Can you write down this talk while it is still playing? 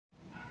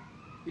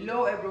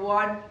Hello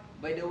everyone.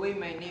 By the way,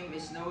 my name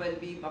is Noel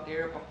B.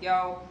 Pacquiao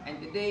Pacquiao,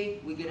 and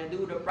today we're gonna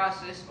do the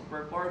process of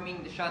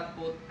performing the shot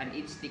put and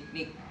its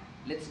technique.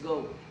 Let's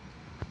go.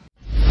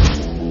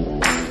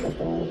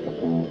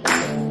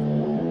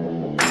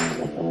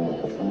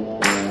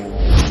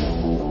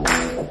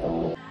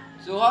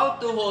 So how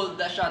to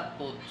hold the shot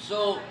put?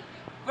 So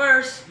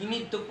first, you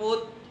need to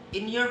put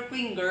in your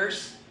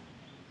fingers,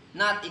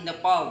 not in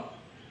the palm.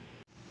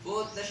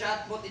 Put the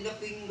shot put in the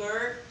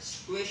finger,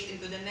 squish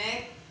into the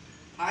neck,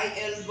 high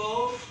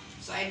elbow,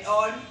 side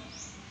on.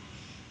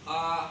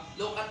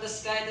 Look at the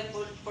sky at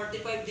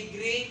 45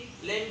 degree,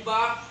 lean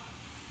back,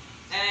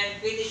 and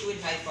finish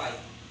with high five.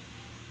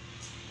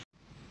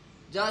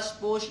 Just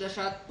push the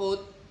shot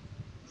put,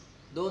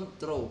 don't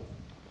throw.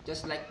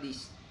 Just like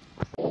this.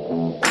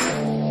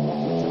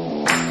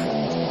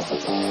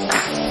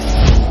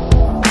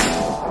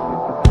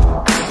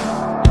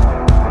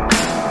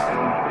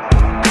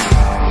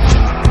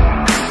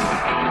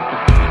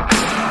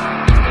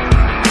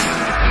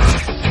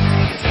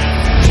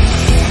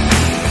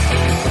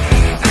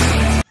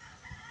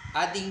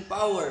 Adding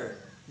power,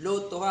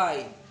 low to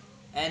high,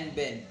 and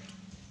bend.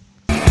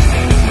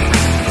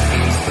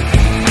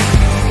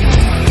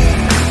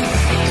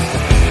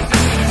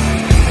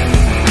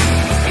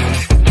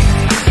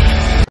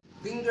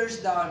 Fingers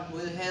down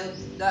will help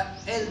the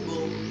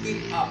elbow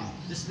keep up,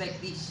 just like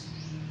this.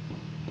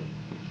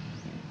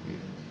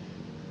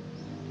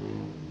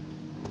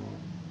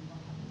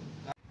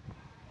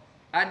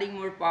 Adding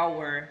more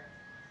power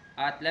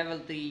at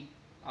level 3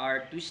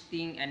 are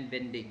twisting and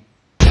bending.